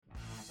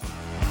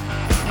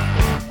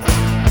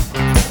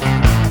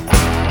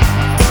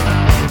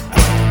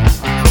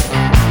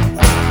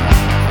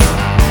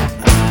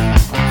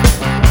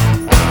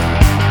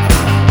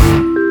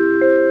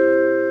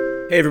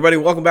everybody,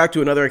 welcome back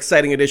to another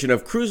exciting edition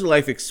of Cruise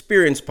Life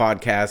Experience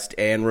Podcast.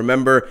 And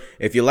remember,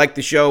 if you like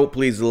the show,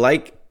 please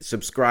like,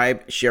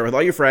 subscribe, share with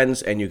all your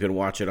friends, and you can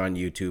watch it on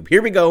YouTube.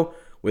 Here we go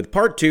with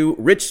part 2.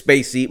 Rich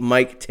Spacey.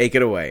 Mike, take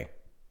it away.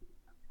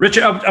 Rich,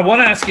 I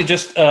want to ask you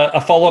just a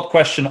follow-up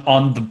question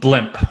on the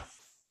blimp.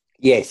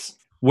 Yes.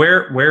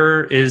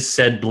 Where is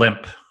said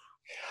blimp?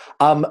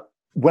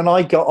 When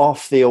I got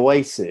off the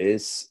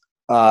Oasis,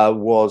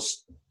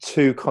 was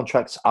 2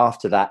 contracts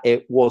after that,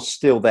 it was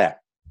still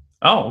there.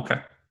 Oh,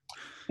 okay.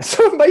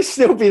 So it may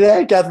still be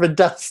there gathering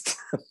dust.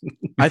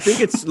 I think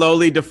it's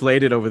slowly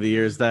deflated over the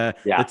years. The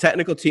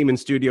technical team in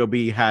Studio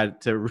B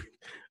had to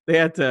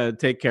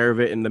take care of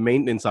it, and the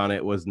maintenance on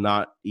it was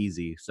not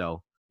easy.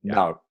 So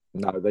no,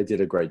 they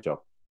did a great job.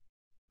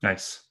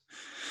 Nice.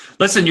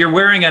 Listen, you're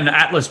wearing an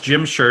Atlas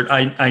Gym shirt.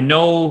 I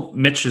know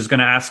Mitch is going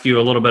to ask you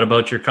a little bit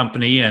about your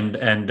company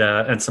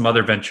and some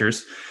other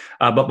ventures.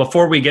 But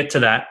before we get to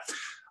that,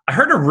 I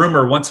heard a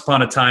rumor once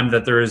upon a time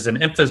that there is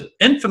an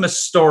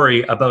infamous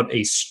story about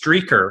a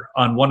streaker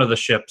on one of the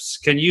ships.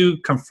 Can you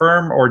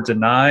confirm or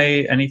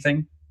deny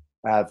anything?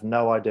 I have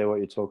no idea what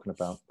you're talking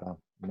about,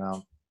 pal.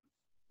 No.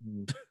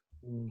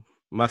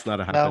 Must not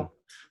have happened.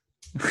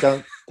 No.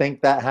 Don't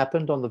think that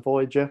happened on the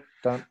Voyager.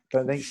 Don't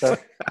think so.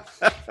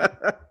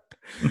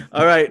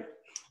 All right.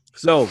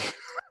 So,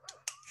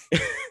 You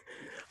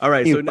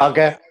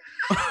bugger.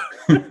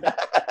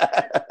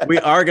 We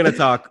are going to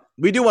talk.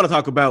 We do want to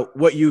talk about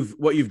what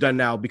you've done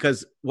now,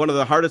 because one of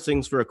the hardest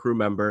things for a crew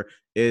member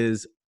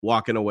is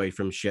walking away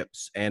from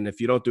ships. And if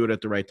you don't do it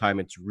at the right time,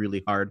 it's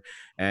really hard.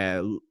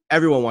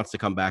 Everyone wants to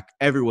come back.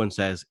 Everyone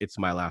says it's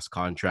my last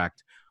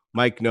contract.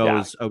 Mike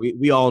knows. Yeah.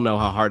 We all know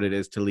how hard it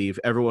is to leave.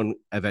 Everyone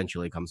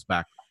eventually comes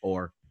back,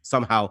 or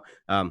somehow,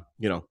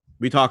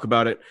 we talk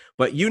about it.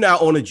 But you now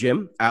own a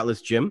gym,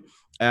 Atlas Gym.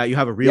 You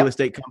have a real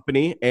estate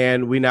company,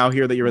 and we now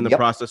hear that you're in the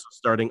process of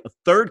starting a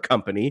third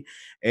company.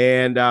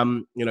 And,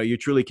 you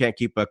truly can't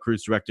keep a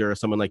cruise director or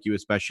someone like you,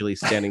 especially,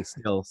 standing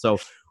still. So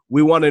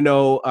we want to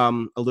know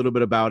a little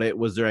bit about it.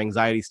 Was there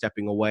anxiety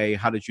stepping away?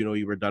 How did you know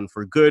you were done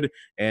for good?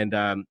 And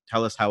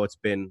tell us how it's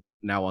been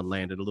now on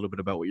land and a little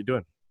bit about what you're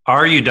doing.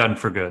 Are you done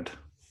for good?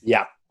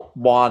 Yeah,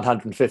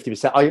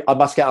 150%. I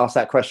must get asked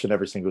that question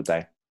every single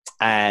day.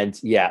 And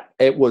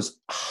it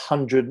was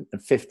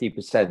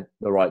 150%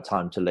 the right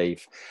time to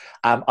leave.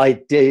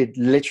 I did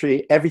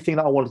literally everything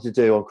that I wanted to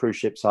do on cruise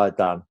ships I had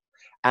done.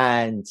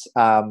 And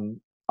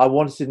I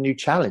wanted a new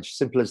challenge,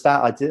 simple as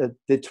that. I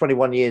did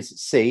 21 years at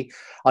sea.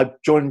 I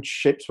joined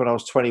ships when I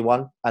was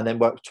 21 and then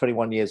worked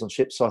 21 years on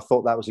ships. So I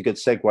thought that was a good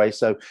segue.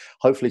 So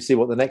hopefully see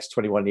what the next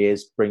 21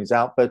 years brings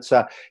out. But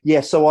so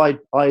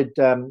I'd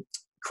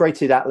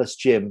created Atlas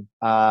Gym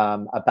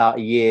about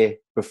a year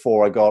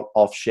before I got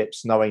off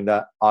ships, knowing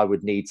that I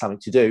would need something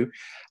to do.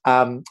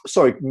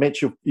 Sorry,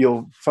 Mitch,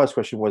 your first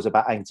question was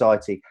about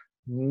anxiety.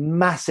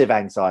 Massive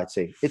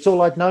anxiety. It's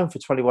all I'd known for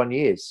 21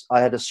 years. I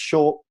had a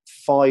short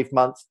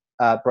 5-month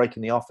break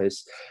in the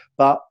office,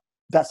 but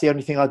that's the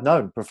only thing I'd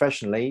known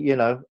professionally.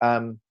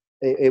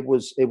 It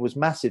was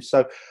massive.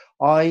 So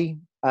I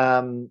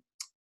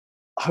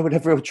would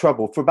have real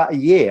trouble. For about a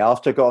year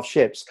after I got off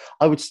ships,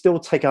 I would still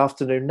take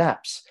afternoon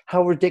naps.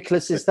 How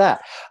ridiculous is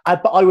that?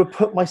 But I would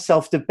put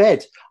myself to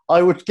bed.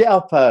 I would get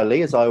up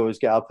early, as I always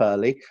get up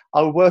early.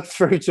 I would work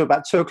through to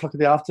about 2 o'clock in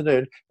the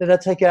afternoon. Then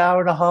I'd take an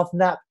hour and a half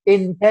nap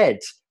in bed.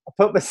 I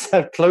put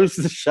myself, close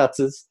the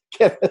shutters,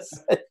 get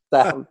myself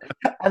down,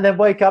 and then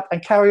wake up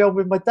and carry on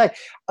with my day.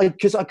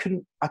 Because I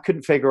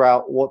couldn't figure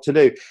out what to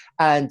do.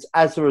 And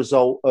as a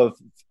result of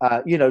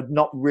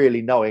not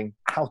really knowing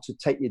how to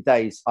take your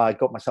days, I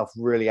got myself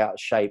really out of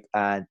shape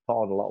and put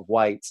on a lot of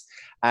weight.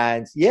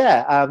 And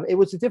it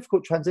was a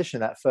difficult transition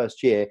that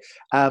first year,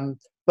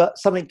 but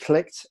something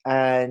clicked,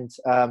 and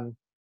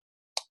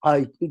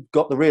I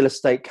got the real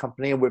estate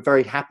company, and we're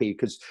very happy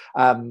because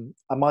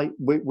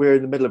we're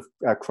in the middle of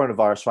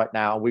coronavirus right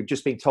now. We've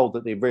just been told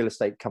that the real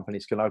estate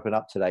companies can open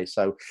up today,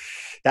 so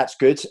that's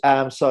good.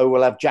 So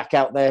we'll have Jack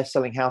out there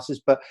selling houses,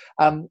 but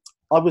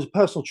I was a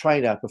personal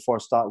trainer before I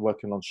started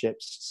working on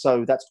ships,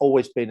 so that's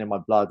always been in my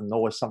blood and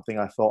always something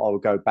I thought I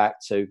would go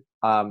back to.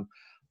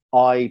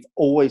 I've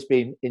always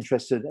been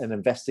interested in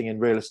investing in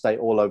real estate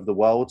all over the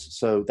world,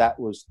 so that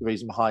was the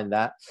reason behind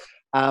that.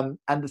 And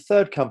the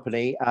third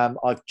company,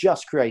 I've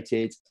just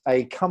created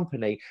a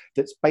company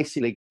that's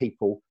basically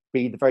people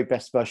be the very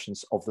best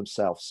versions of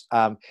themselves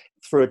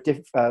through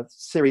a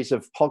series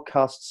of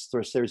podcasts,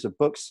 through a series of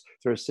books,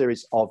 through a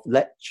series of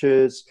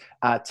lectures,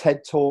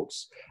 TED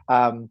Talks.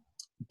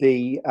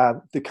 The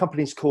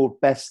company's called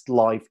Best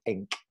Life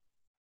Inc.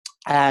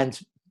 And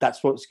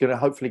that's what's going to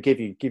hopefully give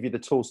you the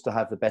tools to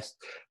have the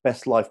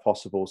best life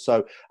possible.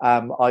 So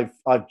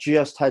I've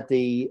just had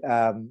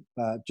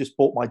just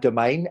bought my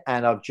domain,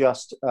 and I've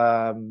just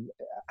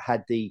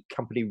had the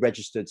company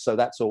registered. So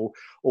that's all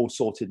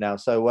sorted now.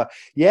 So I'm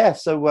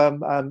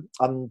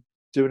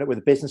doing it with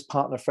a business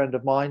partner friend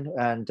of mine,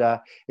 and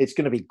it's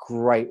going to be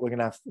great. We're going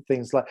to have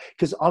things like,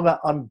 because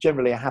I'm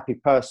generally a happy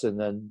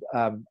person,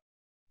 and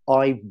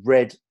I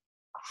read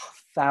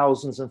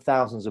thousands and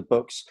thousands of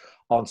books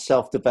on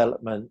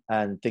self-development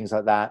and things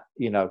like that.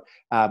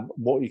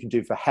 What you can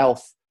do for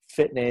health,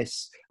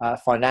 fitness,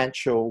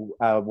 financial,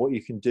 what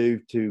you can do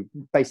to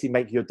basically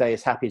make your day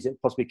as happy as it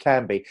possibly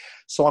can be.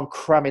 So I'm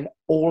cramming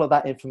all of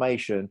that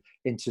information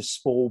into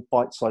small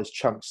bite-sized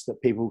chunks that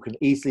people can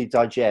easily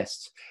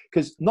digest,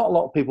 because not a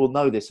lot of people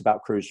know this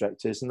about cruise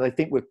directors, and they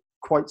think we're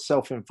quite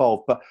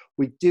self-involved, but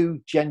we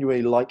do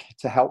genuinely like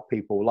to help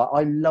people. Like,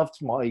 I loved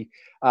my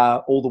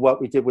all the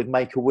work we did with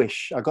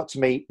Make-A-Wish. I got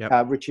to meet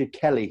Richard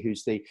Kelly,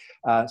 who's the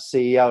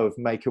CEO of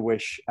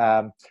Make-A-Wish.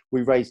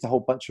 We raised a whole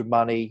bunch of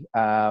money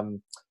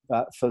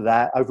for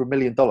that, over $1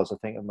 million, I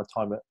think, at my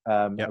time at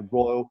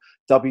Royal,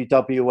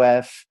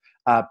 WWF,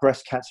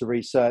 breast cancer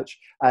research.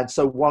 And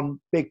so one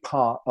big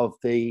part of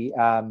the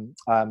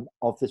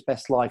of this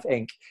Best Life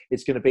Inc.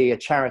 is going to be a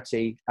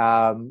charity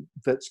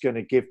that's going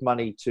to give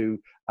money to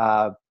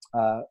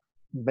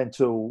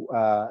mental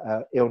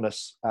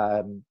illness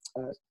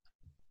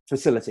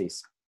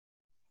facilities.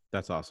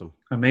 That's awesome.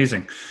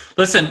 Amazing.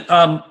 Listen,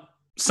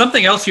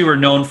 something else you were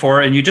known for,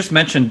 and you just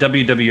mentioned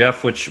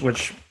WWF,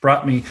 which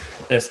brought me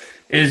this,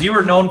 is you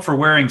were known for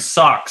wearing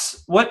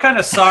socks. What kind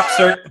of socks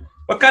are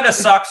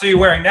you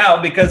wearing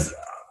now? Because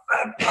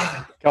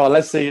come on,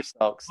 let's see your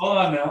socks. Hold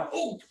on now.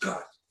 Oh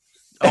God.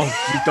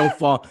 Oh, don't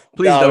fall.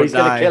 Please no, don't he's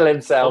die. Gonna kill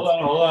himself.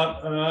 Hold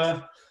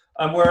on.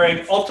 I'm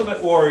wearing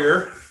Ultimate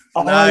Warrior.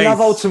 Oh, Nice. I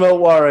love Ultimate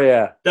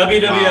Warrior.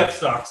 WWF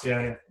socks.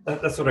 Yeah.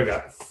 That's what I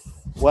got.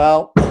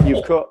 Well,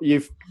 you've caught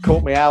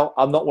me out.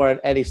 I'm not wearing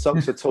any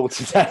socks at all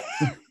today.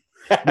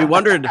 We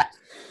wondered.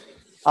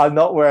 I'm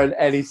not wearing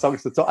any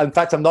socks at all. In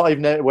fact, I'm not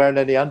even wearing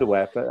any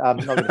underwear, but I'm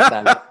not going to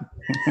stand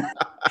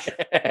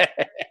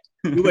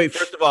it. Wait,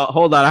 first of all,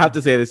 hold on. I have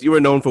to say this. You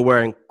were known for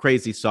wearing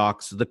crazy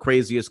socks, the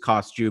craziest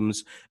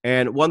costumes.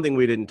 And one thing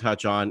we didn't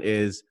touch on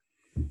is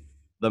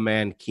the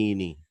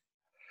mankini.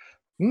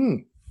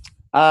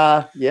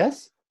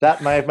 Yes,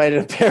 that may have made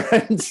an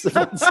appearance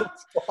once or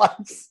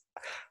twice.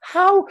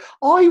 How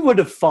I would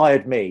have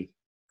fired me.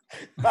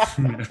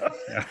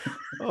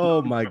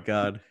 Oh, my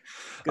God.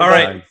 All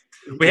right.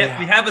 We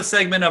have a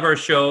segment of our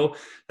show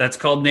that's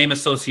called Name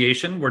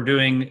Association. We're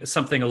doing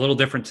something a little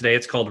different today.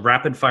 It's called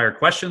Rapid Fire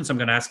Questions. I'm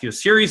going to ask you a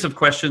series of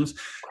questions.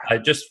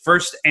 Just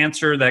first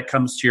answer that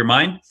comes to your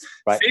mind.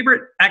 Right.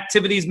 Favorite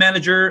activities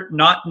manager,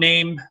 not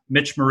name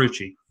Mitch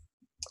Marucci?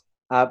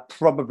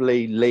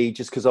 Probably Lee,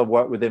 just because I've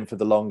worked with him for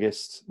the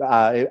longest.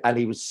 And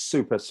he was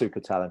super, super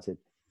talented.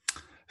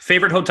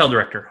 Favorite hotel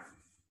director?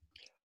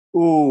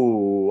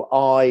 Ooh,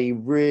 I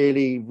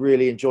really,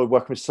 really enjoyed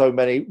working with so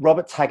many.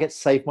 Robert Taggart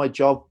saved my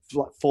job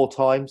like 4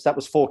 times. That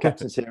was 4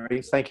 Captain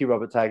Series. Thank you,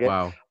 Robert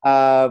Taggart.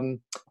 Wow.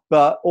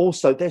 But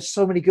also, there's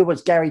so many good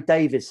ones. Gary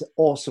Davis,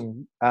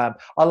 awesome. I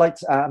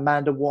liked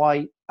Amanda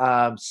White,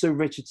 Sue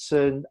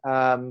Richardson,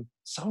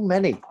 so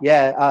many.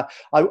 Yeah,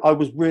 I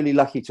was really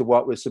lucky to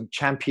work with some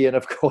champion,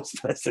 of course.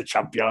 That's the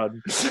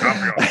champion.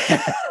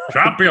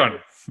 Champion.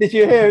 Did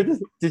you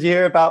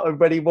hear about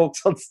when he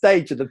walked on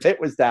stage and the pit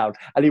was down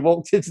and he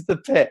walked into the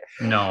pit?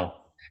 No.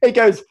 He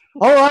goes,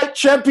 "All right,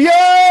 champion!"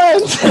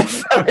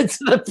 fell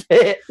into the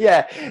pit.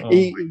 Yeah. Oh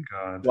my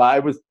God.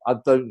 Well,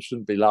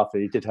 shouldn't be laughing.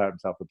 He did hurt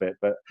himself a bit,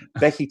 but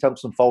Becky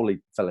Thompson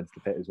Foley fell into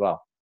the pit as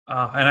well.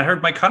 And I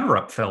heard Mike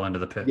Hunterup fell into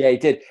the pit. Yeah, he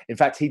did. In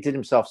fact, he did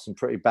himself some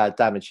pretty bad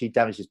damage. He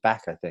damaged his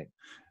back, I think.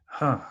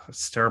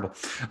 That's terrible.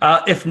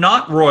 If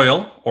not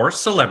royal or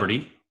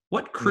celebrity,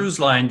 what cruise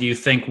line do you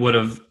think would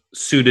have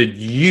suited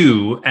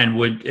you, and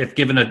would, if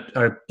given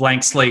a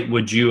blank slate,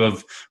 would you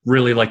have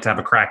really liked to have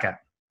a crack at?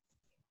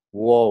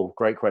 Whoa,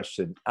 great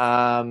question.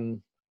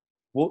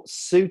 What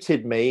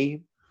suited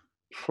me?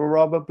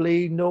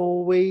 Probably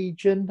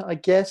Norwegian, I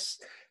guess.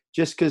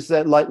 Just because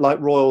like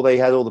Royal, they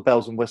had all the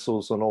bells and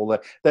whistles and all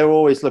that. They were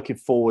always looking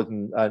forward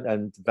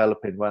and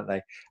developing, weren't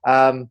they?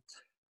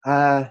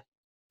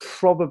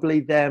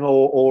 Probably them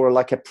or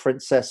like a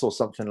Princess or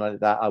something like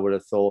that, I would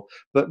have thought.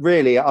 But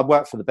really, I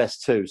worked for the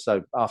best 2.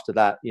 So after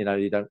that, you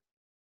don't,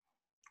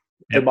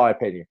 in my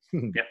opinion.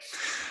 Yep.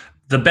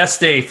 The best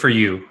day for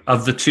you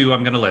of the 2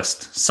 I'm going to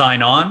list,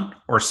 sign on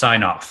or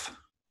sign off?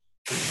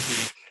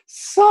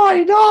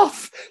 Sign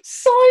off.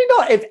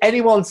 If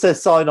anyone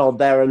says sign on,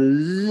 they're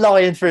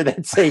lying through their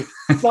teeth.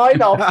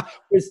 Sign off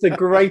was the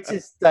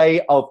greatest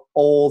day of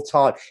all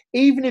time.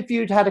 Even if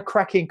you'd had a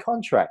cracking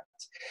contract.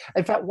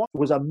 In fact, what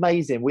was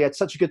amazing, we had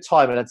such a good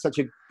time and had such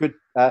a good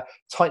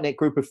tight-knit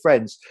group of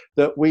friends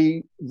that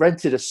we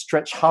rented a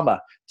stretch Hummer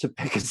to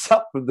pick us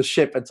up from the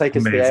ship and take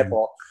us to the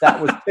airport.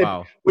 That was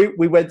wow.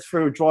 We went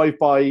through a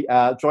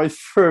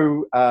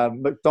drive-through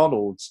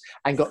McDonald's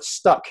and got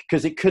stuck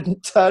because it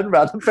couldn't turn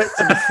around and fit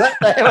to the set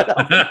there.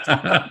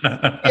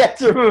 We had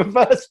to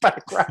reverse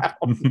back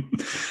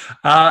around.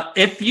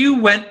 If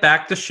you went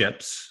back to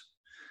ships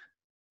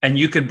and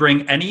you could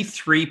bring any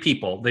 3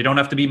 people, they don't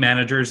have to be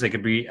managers, they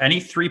could be any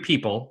 3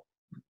 people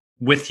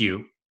with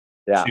you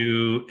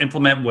to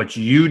implement what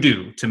you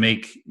do to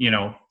make,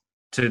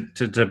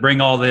 to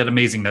bring all that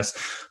amazingness.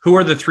 Who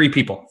are the 3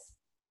 people?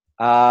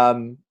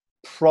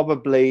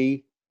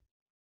 Probably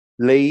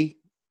Lee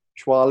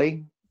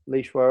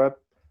Schwerer,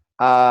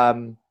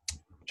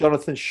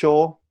 Jonathan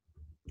Shaw,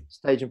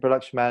 stage and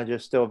production manager,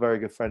 still a very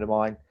good friend of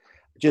mine.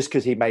 Just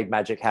because he made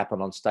magic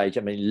happen on stage.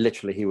 I mean,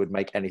 literally, he would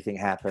make anything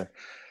happen.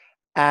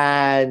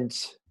 And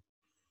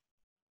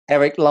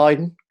Eric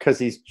Lydon, because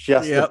he's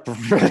just a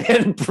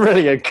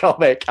brilliant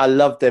comic. I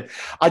loved him.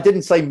 I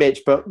didn't say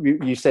Mitch, but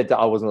you said that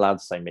I wasn't allowed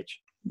to say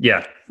Mitch.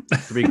 Yeah.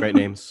 3 great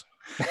names.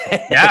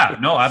 Yeah,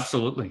 no,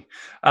 absolutely.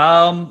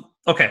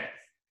 Okay.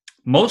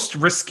 Most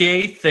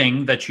risque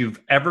thing that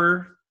you've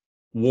ever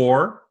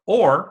wore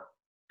or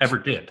ever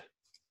did?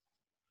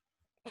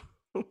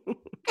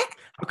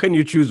 How can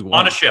you choose one?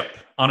 On a ship.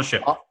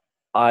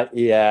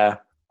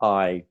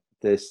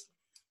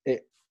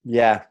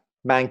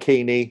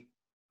 Mankini,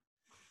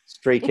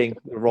 streaking.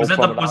 Was that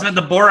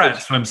the Borat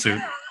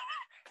swimsuit?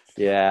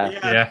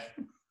 Yeah.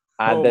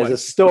 And there's a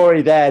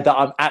story there that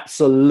I'm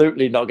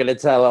absolutely not going to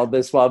tell on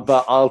this one,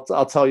 but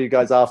I'll tell you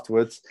guys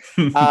afterwards.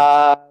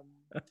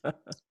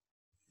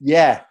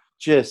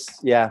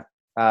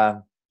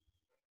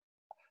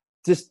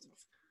 Just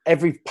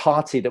every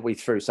party that we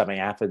threw, something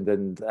happened,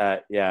 and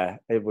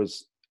it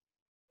was.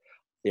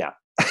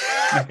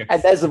 Okay.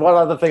 And there's one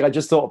other thing I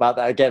just thought about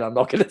that again. I'm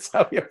not going to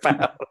tell you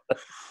about.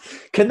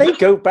 Can they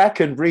go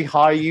back and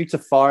rehire you to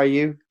fire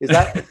you? Is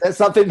that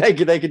something they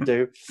can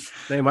do?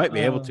 They might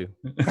be able to.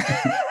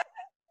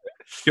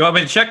 You want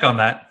me to check on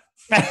that?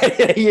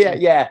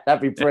 yeah,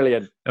 that'd be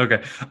brilliant.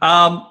 Okay.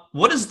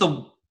 What is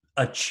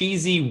a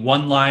cheesy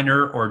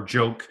one-liner or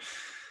joke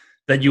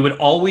that you would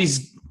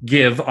always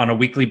give on a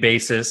weekly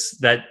basis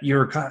that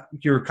you're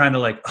kind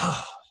of like,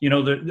 oh,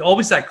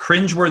 always that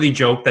cringeworthy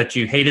joke that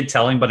you hated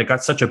telling, but it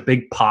got such a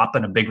big pop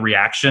and a big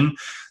reaction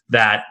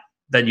that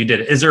you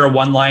did. Is there a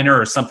one-liner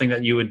or something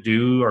that you would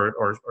do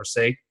or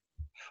say?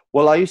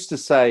 Well, I used to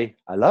say,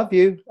 I love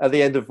you at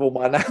the end of all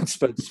my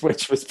announcements,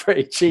 which was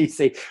pretty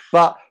cheesy,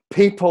 but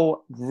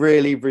people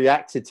really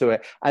reacted to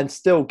it. And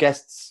still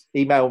guests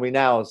email me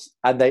now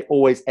and they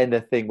always end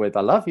their thing with,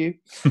 I love you.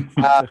 So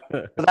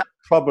that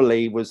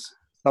probably was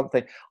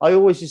something. I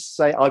always used to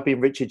say, I've been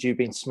Richard, you've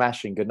been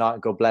smashing, good night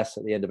and God bless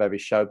at the end of every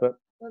show, but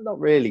not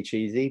really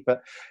cheesy.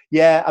 But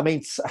yeah, I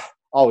mean,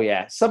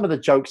 some of the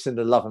jokes in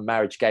the Love and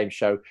Marriage game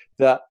show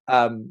that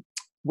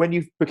when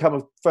you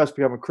first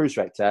become a cruise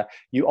director,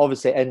 you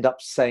obviously end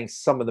up saying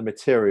some of the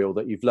material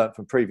that you've learned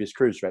from previous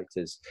cruise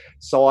directors.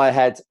 So I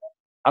had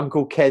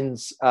Uncle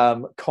Ken's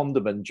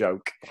condiment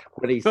joke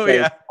when he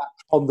says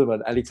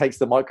condiment and he takes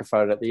the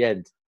microphone at the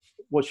end.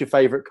 What's your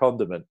favorite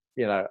condiment?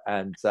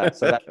 And so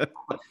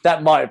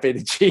that might have been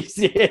the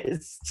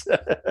cheesiest.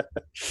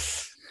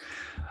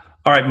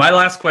 All right. My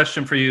last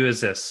question for you is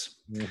this.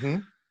 Mm-hmm.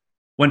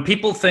 When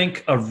people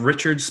think of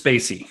Richard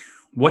Spacey,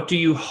 what do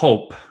you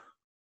hope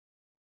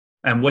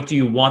and what do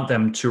you want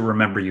them to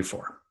remember you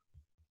for?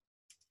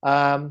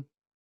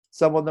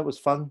 Someone that was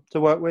fun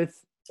to work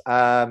with,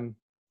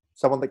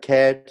 someone that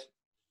cared,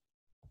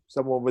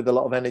 someone with a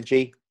lot of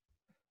energy,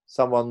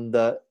 someone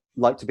that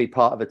liked to be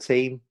part of a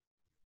team.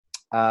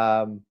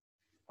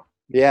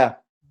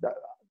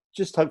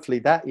 Just hopefully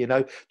that,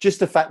 just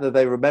the fact that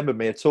they remember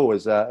me at all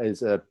is I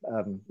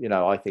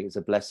think it's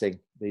a blessing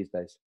these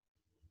days.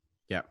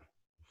 Yeah.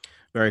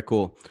 Very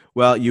cool.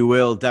 Well, you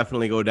will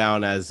definitely go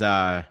down as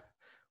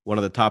one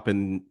of the top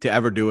to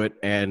ever do it.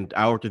 And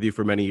I worked with you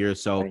for many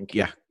years. So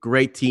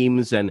great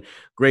teams and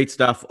great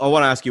stuff. I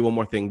want to ask you one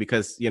more thing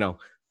because,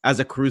 as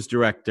a cruise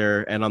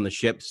director and on the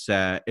ships,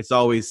 it's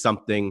always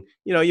something,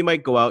 you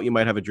might go out, you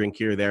might have a drink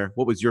here or there.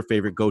 What was your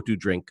favorite go-to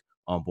drink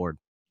on board?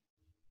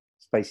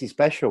 Spacey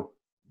Special.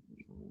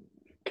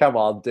 Come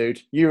on,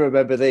 dude. You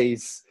remember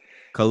these.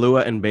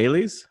 Kahlua and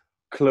Bailey's?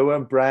 Kahlua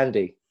and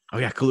brandy. Oh,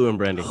 yeah, Kahlua and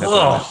brandy.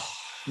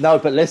 No,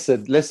 but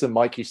listen,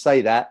 Mike, you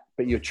say that,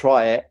 but you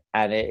try it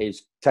and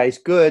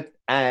tastes good.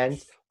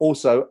 And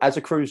also, as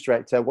a cruise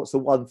director, what's the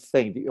one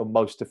thing that you're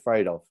most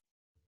afraid of?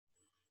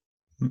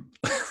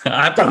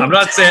 I'm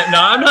not saying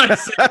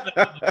that.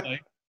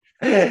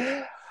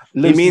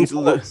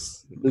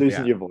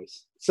 Losing your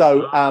voice.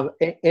 So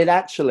it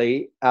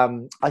actually,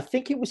 I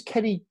think it was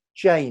Kenny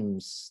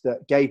James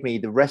that gave me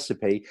the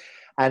recipe,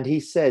 and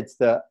he said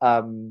that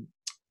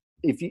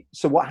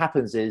so what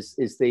happens is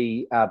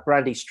the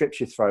brandy strips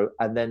your throat,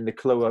 and then the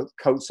Kahlua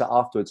coats it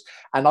afterwards.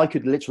 And I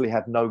could literally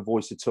have no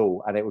voice at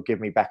all, and it would give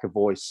me back a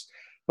voice.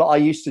 But I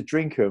used to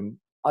drink them.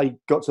 I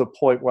got to a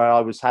point where I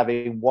was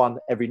having one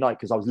every night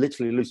because I was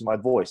literally losing my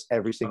voice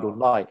every single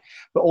night.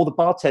 But all the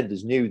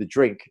bartenders knew the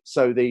drink,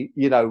 so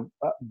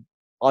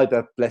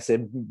either, bless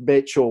him,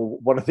 Mitch or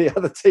one of the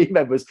other team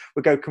members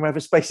would go, "Come have a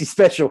Spacey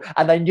Special,"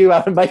 and they knew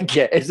how to make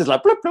it. It's just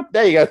like, bloop, bloop,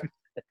 there you go.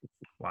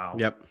 Wow.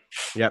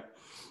 Yep.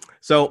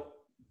 So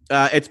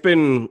it's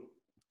been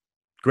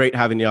great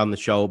having you on the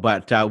show,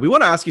 but we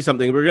want to ask you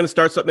something. We're going to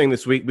start something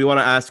this week. We want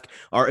to ask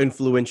our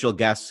influential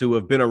guests who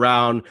have been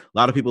around. A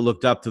lot of people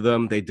looked up to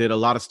them. They did a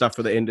lot of stuff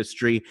for the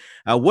industry.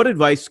 What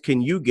advice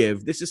can you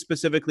give? This is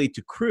specifically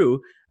to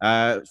crew,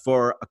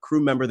 for a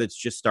crew member that's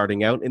just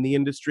starting out in the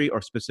industry,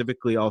 or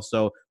specifically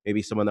also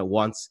maybe someone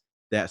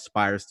that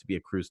aspires to be a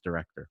cruise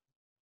director.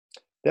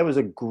 There was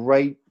a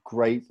great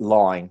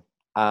line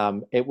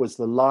It was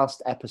the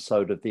last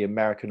episode of The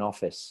American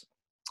Office.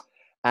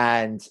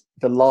 And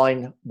the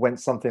line went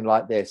something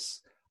like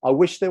this: I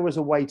wish there was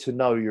a way to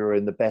know you're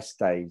in the best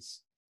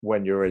days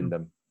when you're in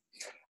them.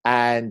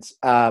 And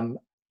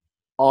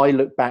I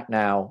look back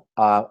now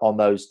on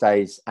those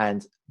days,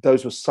 and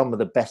those were some of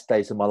the best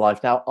days of my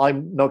life. Now,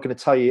 I'm not going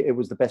to tell you it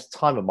was the best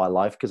time of my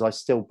life, because I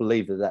still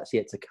believe that that's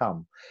yet to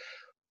come.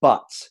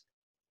 But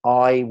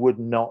I would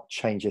not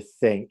change a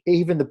thing.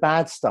 Even the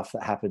bad stuff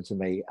that happened to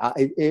me,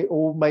 it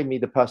all made me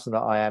the person that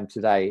I am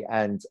today.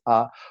 And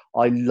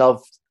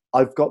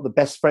I've got the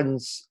best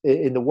friends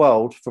in the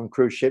world from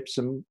cruise ships,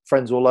 and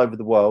friends all over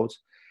the world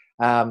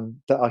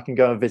that I can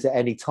go and visit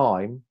any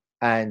time,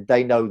 and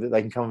they know that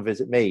they can come and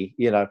visit me.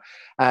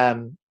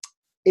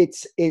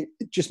 It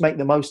just make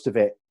the most of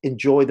it.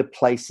 Enjoy the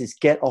places.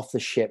 Get off the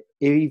ship,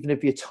 even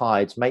if you're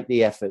tired. Make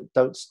the effort.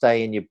 Don't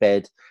stay in your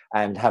bed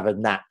and have a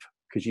nap,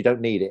 because you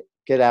don't need it.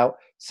 Get out,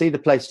 see the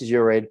places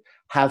you're in.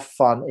 Have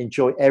fun,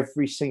 enjoy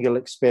every single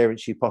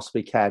experience you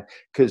possibly can,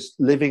 because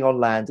living on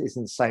land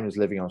isn't the same as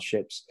living on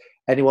ships.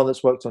 Anyone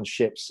that's worked on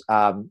ships,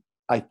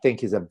 I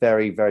think, is a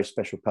very, very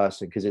special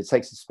person, because it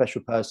takes a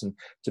special person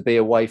to be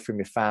away from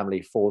your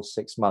family for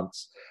 6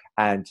 months,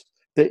 and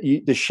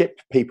the ship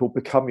people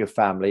become your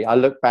family. I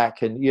look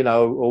back and,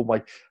 all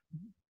my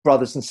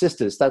brothers and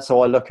sisters, that's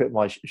how I look at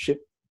my ship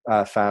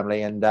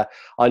family, and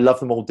I love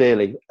them all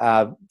dearly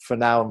for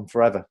now and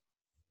forever.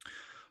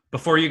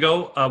 Before you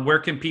go, where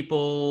can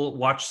people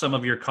watch some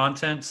of your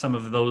content, some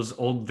of those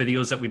old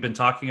videos that we've been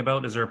talking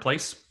about? Is there a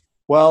place?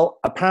 Well,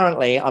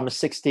 apparently I'm a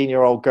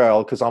 16-year-old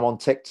girl because I'm on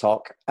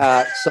TikTok.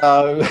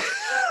 So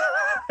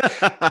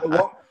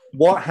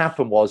what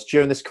happened was,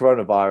 during this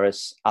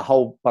coronavirus, a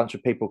whole bunch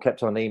of people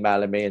kept on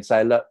emailing me and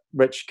saying, look,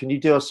 Rich, can you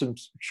do us some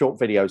short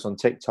videos on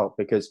TikTok?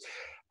 Because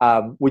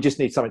we just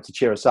need something to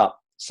cheer us up.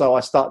 So I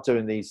start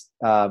doing these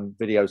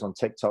videos on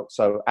TikTok.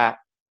 So at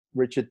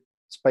Richard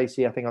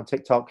Spacey, I think, on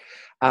TikTok.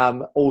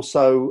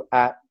 Also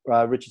at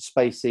Richard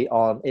Spacey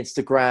on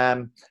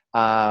Instagram.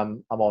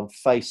 I'm on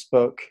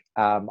Facebook.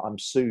 I'm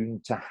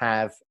soon to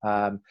have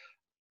I've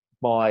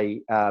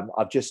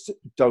just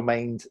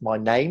domained my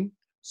name,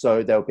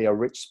 so there'll be a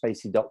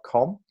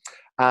richspacey.com.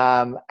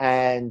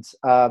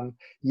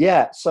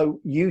 So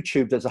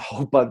YouTube, there's a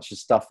whole bunch of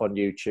stuff on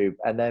YouTube,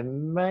 and there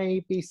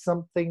may be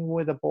something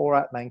with a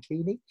Borat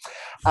Mankini.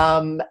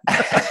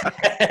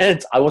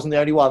 And I wasn't the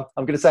only one.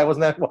 I'm going to say I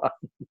wasn't the only one.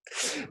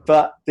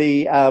 But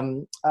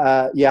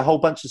a whole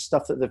bunch of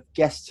stuff that the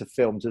guests have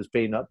filmed has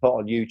been put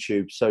on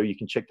YouTube, so you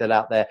can check that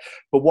out there.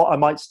 But what I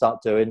might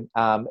start doing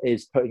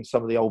is putting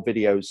some of the old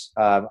videos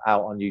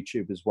out on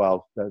YouTube as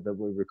well that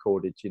we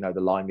recorded,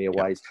 the Lie Me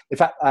Away. In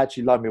fact,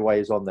 actually, Lie Me Away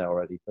is on there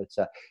already, but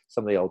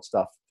some of the old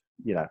stuff,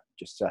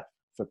 just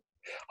for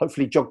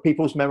hopefully jog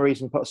people's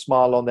memories and put a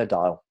smile on their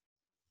dial.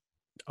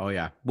 Oh,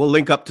 yeah. We'll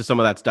link up to some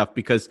of that stuff,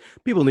 because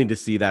people need to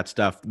see that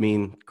stuff. I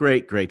mean,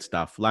 great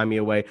stuff. Lie Me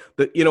Away.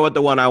 You know what?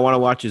 The one I want to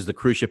watch is the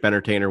Cruise Ship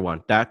Entertainer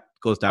one. That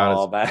goes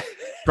down as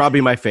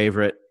probably my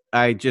favorite.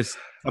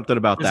 Something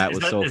about that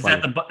was so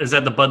funny. Is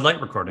that the Bud Light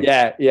recording?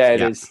 Yeah,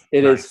 it is.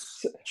 It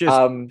is. Just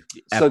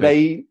so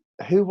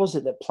who was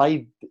it that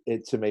played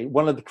it to me?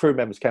 One of the crew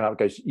members came up and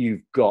goes,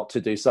 you've got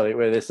to do something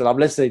with this. And I'm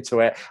listening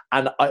to it,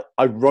 and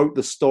I wrote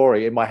the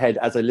story in my head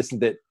as I listened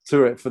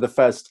to it for the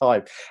first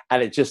time.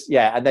 And it just,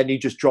 and then you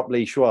just drop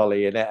Lee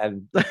Schwally in it.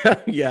 And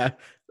yeah,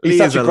 he's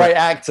such a great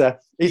actor.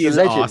 He's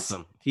a legend.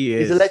 Awesome. He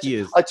is. He's a legend. He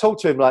is. I talked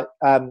to him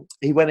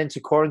he went into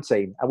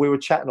quarantine, and we were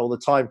chatting all the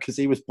time because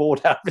he was bored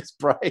out of his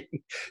brain.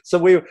 So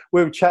we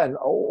were chatting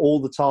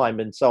all the time,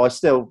 and so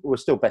we're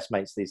still best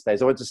mates these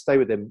days. I went to stay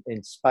with him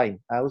in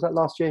Spain. Was that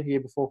last year, the year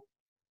before?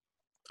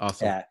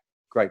 Awesome. Yeah,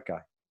 great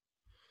guy.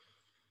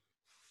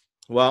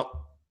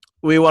 Well,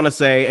 we want to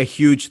say a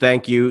huge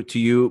thank you to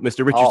you,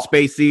 Mr. Richard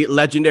Spacey,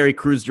 legendary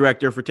cruise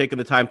director, for taking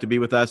the time to be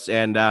with us,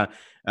 and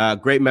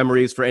great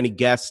memories for any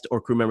guest or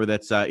crew member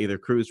that's either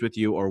cruised with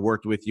you or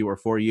worked with you or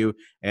for you.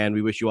 And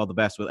we wish you all the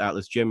best with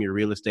Atlas Gym, your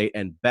real estate,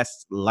 and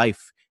Best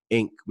Life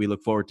Inc. We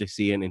look forward to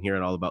seeing and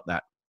hearing all about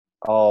that.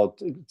 Oh,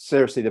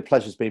 seriously, the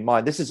pleasure's been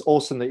mine. This is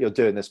awesome that you're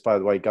doing this, by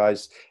the way,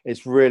 guys.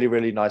 It's really,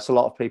 really nice. A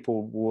lot of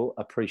people will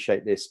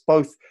appreciate this,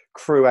 both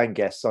crew and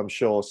guests, I'm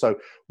sure. So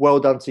well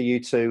done to you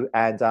two.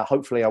 And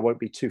hopefully I won't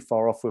be too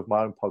far off with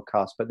my own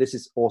podcast. But this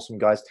is awesome,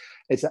 guys.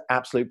 It's an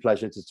absolute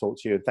pleasure to talk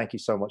to you. And thank you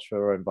so much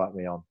for inviting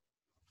me on.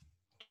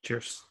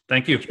 Cheers.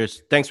 Thank you.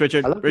 Cheers. Thanks,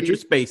 Richard. Richard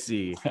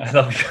Spacey. I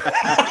love you.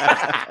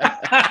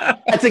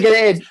 Had to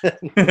get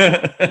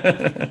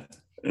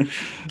in.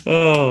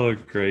 Oh,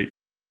 great.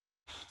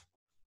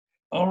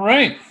 All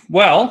right.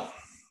 Well,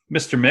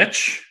 Mr.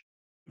 Mitch,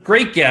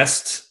 great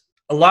guest.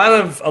 A lot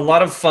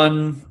of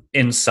fun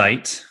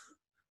insight.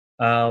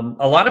 A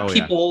lot of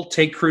people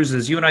take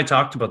cruises. You and I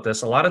talked about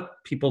this. A lot of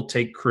people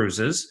take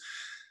cruises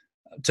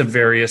to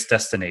various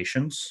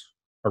destinations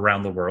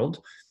around the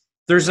world.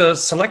 There's a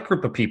select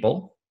group of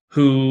people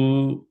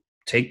who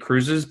take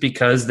cruises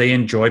because they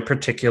enjoy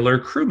particular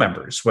crew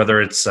members, whether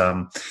it's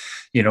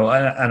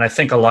And I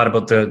think a lot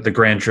about the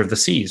grandeur of the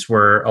seas,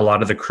 where a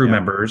lot of the crew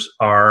members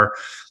are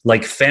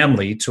like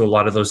family to a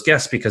lot of those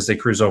guests because they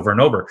cruise over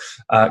and over.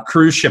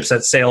 Cruise ships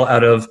that sail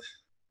out of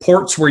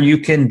ports where you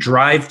can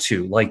drive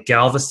to, like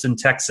Galveston,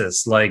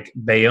 Texas, like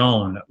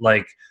Bayonne,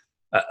 like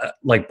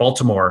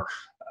Baltimore.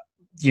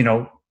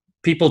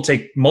 People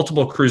take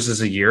multiple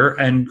cruises a year,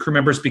 and crew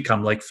members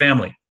become like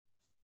family.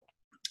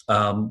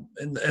 And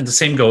the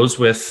same goes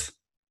with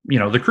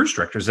the cruise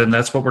directors, and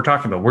that's what we're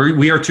talking about.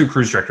 We are two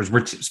cruise directors.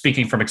 We're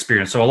speaking from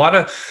experience. So a lot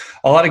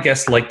of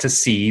guests like to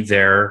see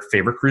their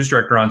favorite cruise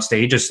director on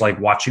stage. It's like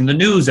watching the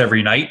news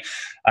every night.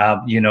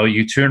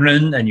 You tune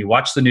in and you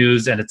watch the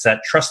news, and it's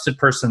that trusted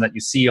person that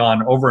you see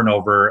on over and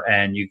over,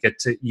 and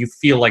you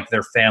feel like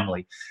they're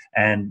family.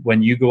 And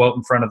when you go out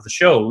in front of the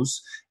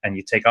shows and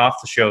you take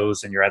off the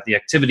shows and you're at the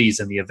activities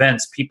and the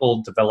events,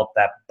 people develop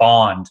that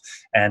bond.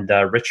 And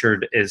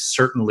Richard is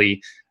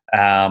certainly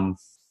no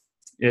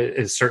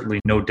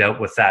doubt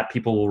with that.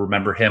 People will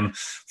remember him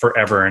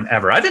forever and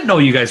ever. I didn't know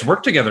you guys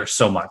worked together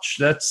so much.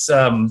 That's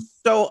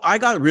So I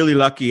got really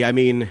lucky. I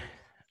mean,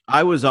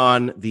 I was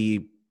on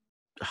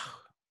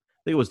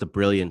I think it was the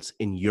Brilliance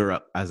in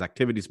Europe as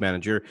activities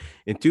manager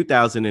in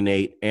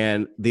 2008,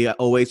 and the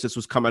Oasis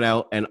was coming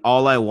out, and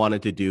all I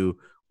wanted to do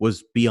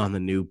was be on the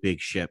new big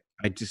ship.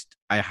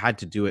 I had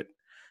to do it.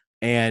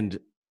 And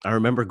I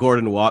remember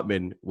Gordon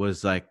Watman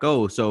was like,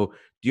 "Oh, so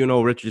do you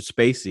know Richard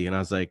Spacey?" And I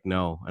was like,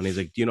 "No." And he's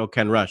like, "Do you know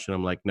Ken Rush?" And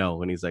I'm like,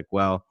 "No." And he's like,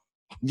 "Well,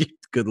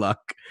 good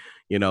luck."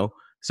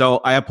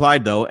 So I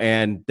applied though,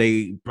 and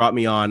they brought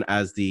me on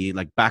as the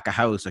back of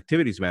house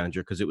activities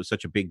manager because it was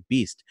such a big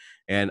beast.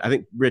 And I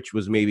think Rich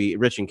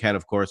and Ken,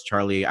 of course,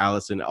 Charlie,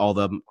 Allison, all of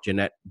them,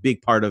 Jeanette,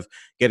 big part of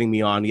getting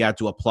me on. You had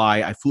to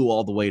apply. I flew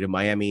all the way to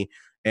Miami,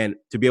 and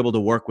to be able to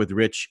work with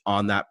Rich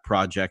on that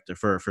project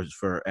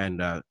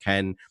and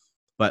Ken.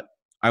 But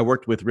I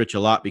worked with Rich a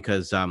lot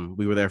because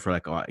we were there for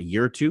a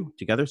year or two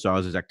together. So I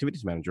was his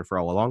activities manager for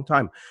a long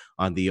time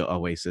on the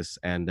Oasis.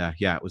 And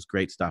it was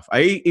great stuff.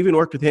 I even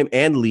worked with him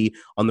and Lee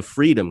on the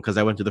Freedom because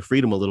I went to the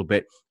Freedom a little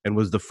bit and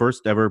was the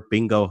first ever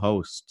bingo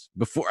host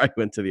before I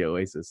went to the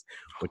Oasis,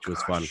 which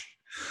was fun.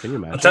 Can you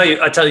imagine?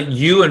 I tell you,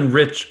 you and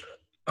Rich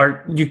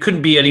you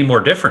couldn't be any more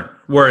different.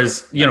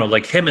 Whereas,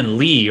 him and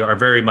Lee are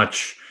very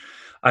much,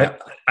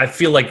 I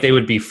feel like they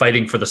would be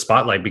fighting for the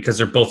spotlight because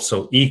they're both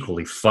so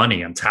equally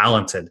funny and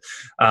talented.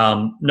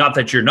 Not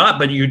that you're not,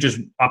 but you just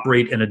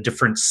operate in a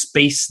different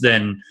space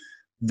than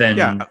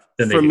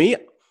for me.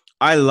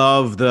 I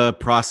love the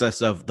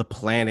process of the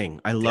planning.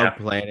 I love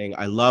planning.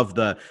 I love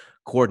the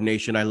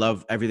coordination. I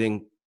love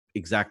everything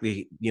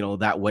exactly,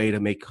 that way to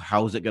make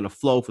how's it going to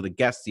flow for the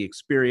guests, the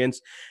experience.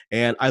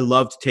 And I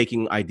loved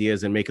taking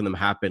ideas and making them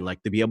happen.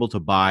 Like to be able to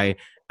buy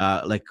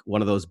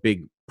one of those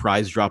big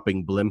prize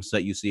dropping blimps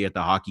that you see at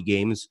the hockey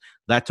games.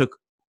 That took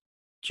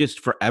just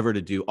forever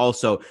to do.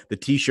 Also, the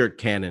t-shirt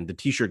cannon, the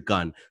t-shirt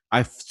gun,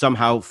 I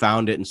somehow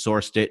found it and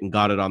sourced it and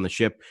got it on the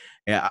ship.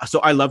 So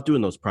I love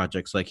doing those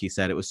projects. Like he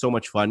said, it was so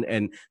much fun.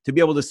 And to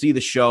be able to see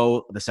the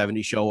show, the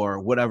 70s show or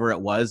whatever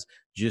it was,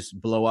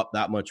 just blow up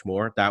that much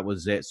more. That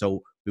was it.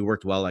 So we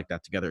worked well like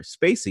that together.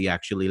 Spacey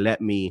actually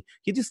let me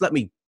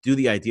do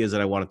the ideas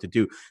that I wanted to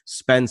do,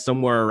 spend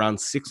somewhere around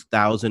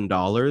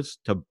 $6,000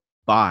 to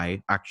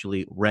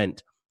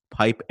rent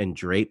pipe and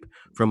drape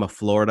from a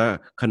Florida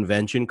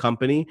convention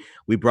company.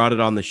 We brought it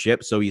on the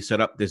ship. So he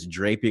set up this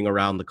draping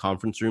around the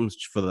conference rooms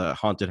for the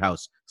haunted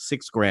house,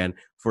 $6,000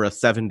 for a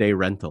 7-day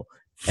rental.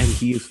 And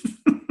he's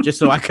just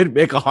so I could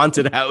make a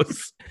haunted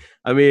house.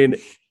 I mean,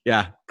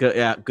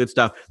 good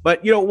stuff.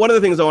 But, one of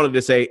the things I wanted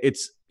to say,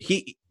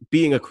 he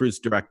being a cruise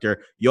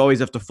director, you always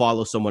have to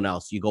follow someone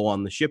else. You go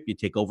on the ship, you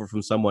take over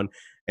from someone.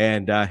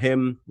 And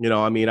him,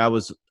 I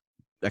was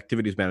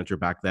activities manager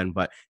back then,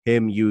 but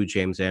him, you,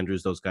 James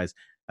Andrews, those guys,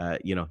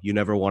 you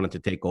never wanted to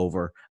take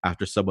over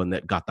after someone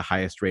that got the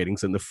highest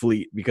ratings in the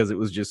fleet because it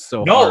was just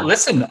so hard.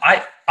 Listen,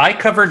 I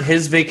covered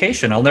his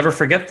vacation. I'll never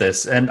forget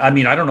this. And I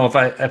mean, I don't know if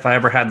I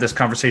ever had this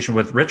conversation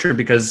with Richard,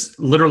 because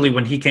literally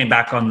when he came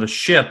back on the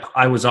ship,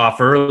 I was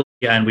off early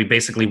and we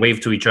basically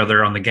waved to each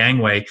other on the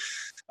gangway,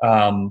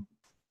 and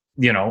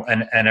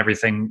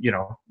everything,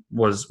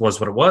 was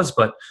what it was.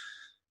 But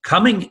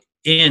coming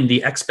in,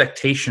 the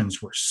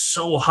expectations were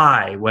so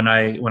high when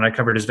I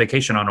covered his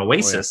vacation on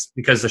Oasis,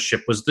 because the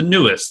ship was the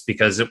newest,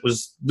 because it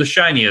was the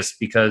shiniest,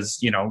 because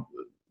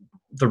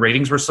the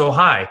ratings were so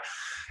high.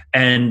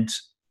 And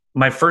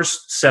my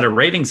first set of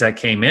ratings that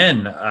came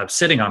in,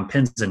 sitting on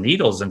pins and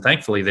needles, and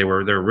thankfully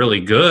they're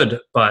really good,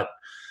 but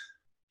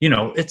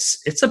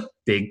it's a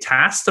big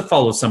task to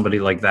follow somebody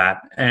like that.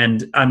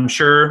 And I'm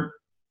sure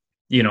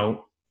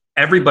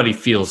everybody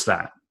feels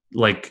that,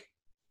 like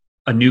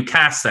a new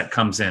cast that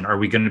comes in, are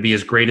we going to be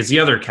as great as the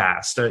other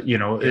cast?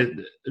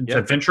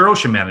 Adventure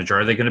Ocean Manager,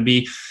 are they going to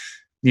be,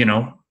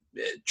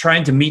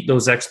 trying to meet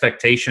those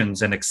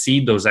expectations and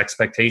exceed those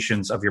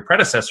expectations of your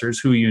predecessors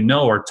who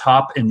are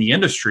top in the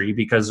industry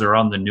because they're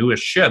on the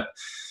newest ship?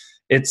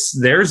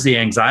 There's the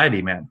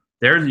anxiety, man.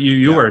 There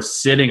you are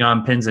sitting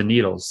on pins and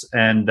needles.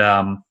 And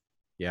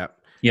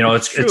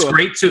it's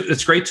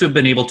great to have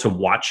been able to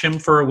watch him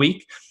for a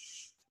week.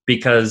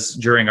 because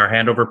during our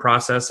handover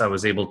process, I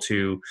was able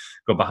to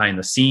go behind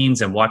the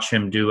scenes and watch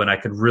him do, and I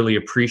could really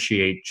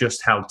appreciate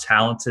just how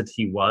talented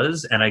he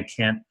was. And I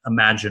can't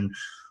imagine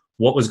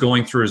what was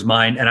going through his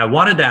mind. And I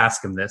wanted to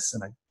ask him this,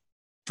 and I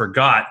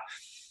forgot,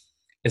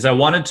 is I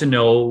wanted to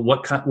know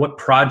what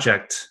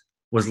project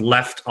was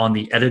left on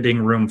the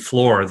editing room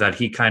floor that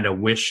he kind of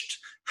wished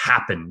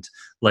happened,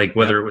 like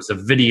whether it was a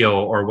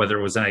video or whether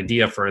it was an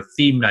idea for a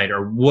theme night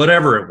or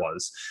whatever it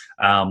was.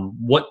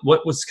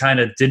 What was kind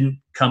of didn't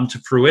come to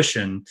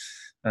fruition,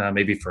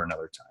 maybe for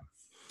another time.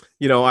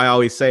 You know, I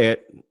always say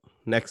it,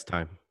 next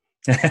time.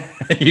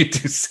 You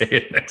do say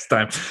it next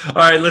time. All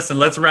right, listen,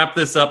 let's wrap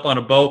this up on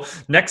a bow.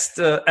 Next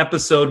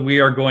episode we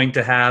are going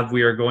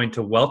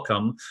to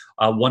welcome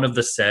one of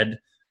the said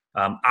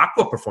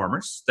aqua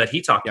performers that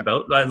he talked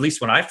about. At least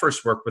when I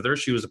first worked with her,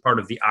 she was a part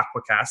of the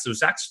AquaCast. It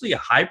was actually a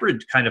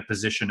hybrid kind of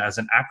position. As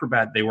an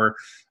acrobat, they were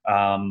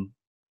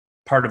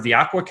part of the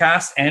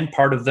AquaCast and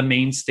part of the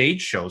main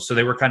stage show. So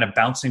they were kind of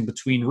bouncing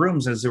between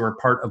rooms as they were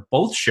part of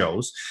both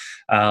shows.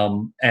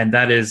 And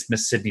that is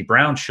Miss Sydney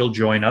Brown. She'll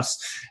join us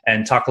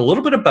and talk a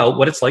little bit about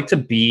what it's like to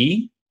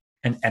be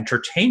an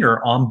entertainer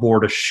on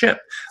board a ship.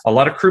 A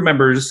lot of crew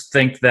members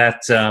think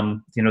that,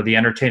 the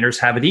entertainers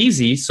have it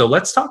easy. So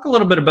let's talk a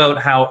little bit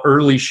about how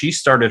early she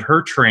started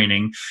her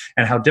training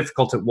and how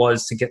difficult it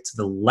was to get to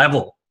the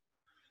level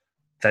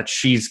that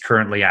she's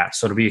currently at.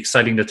 So it'll be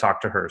exciting to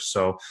talk to her.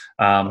 So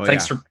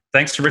thanks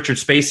to Richard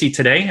Spacey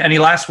today. Any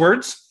last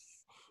words?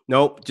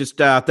 Nope. Just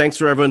thanks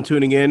for everyone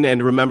tuning in,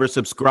 and remember,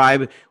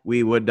 subscribe.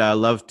 We would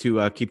love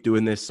to keep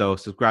doing this. So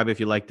subscribe if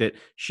you liked it.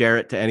 Share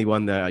it to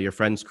anyone, your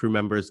friends, crew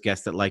members,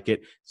 guests that like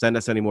it. Send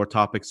us any more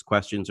topics,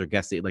 questions, or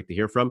guests that you'd like to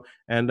hear from.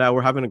 And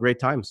we're having a great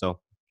time. So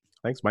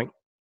thanks, Mike.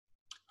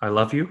 I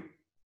love you.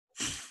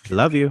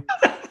 Love you.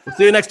 We'll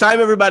see you next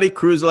time, everybody.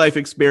 Cruise Life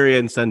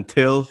Experience.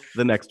 Until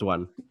the next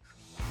one.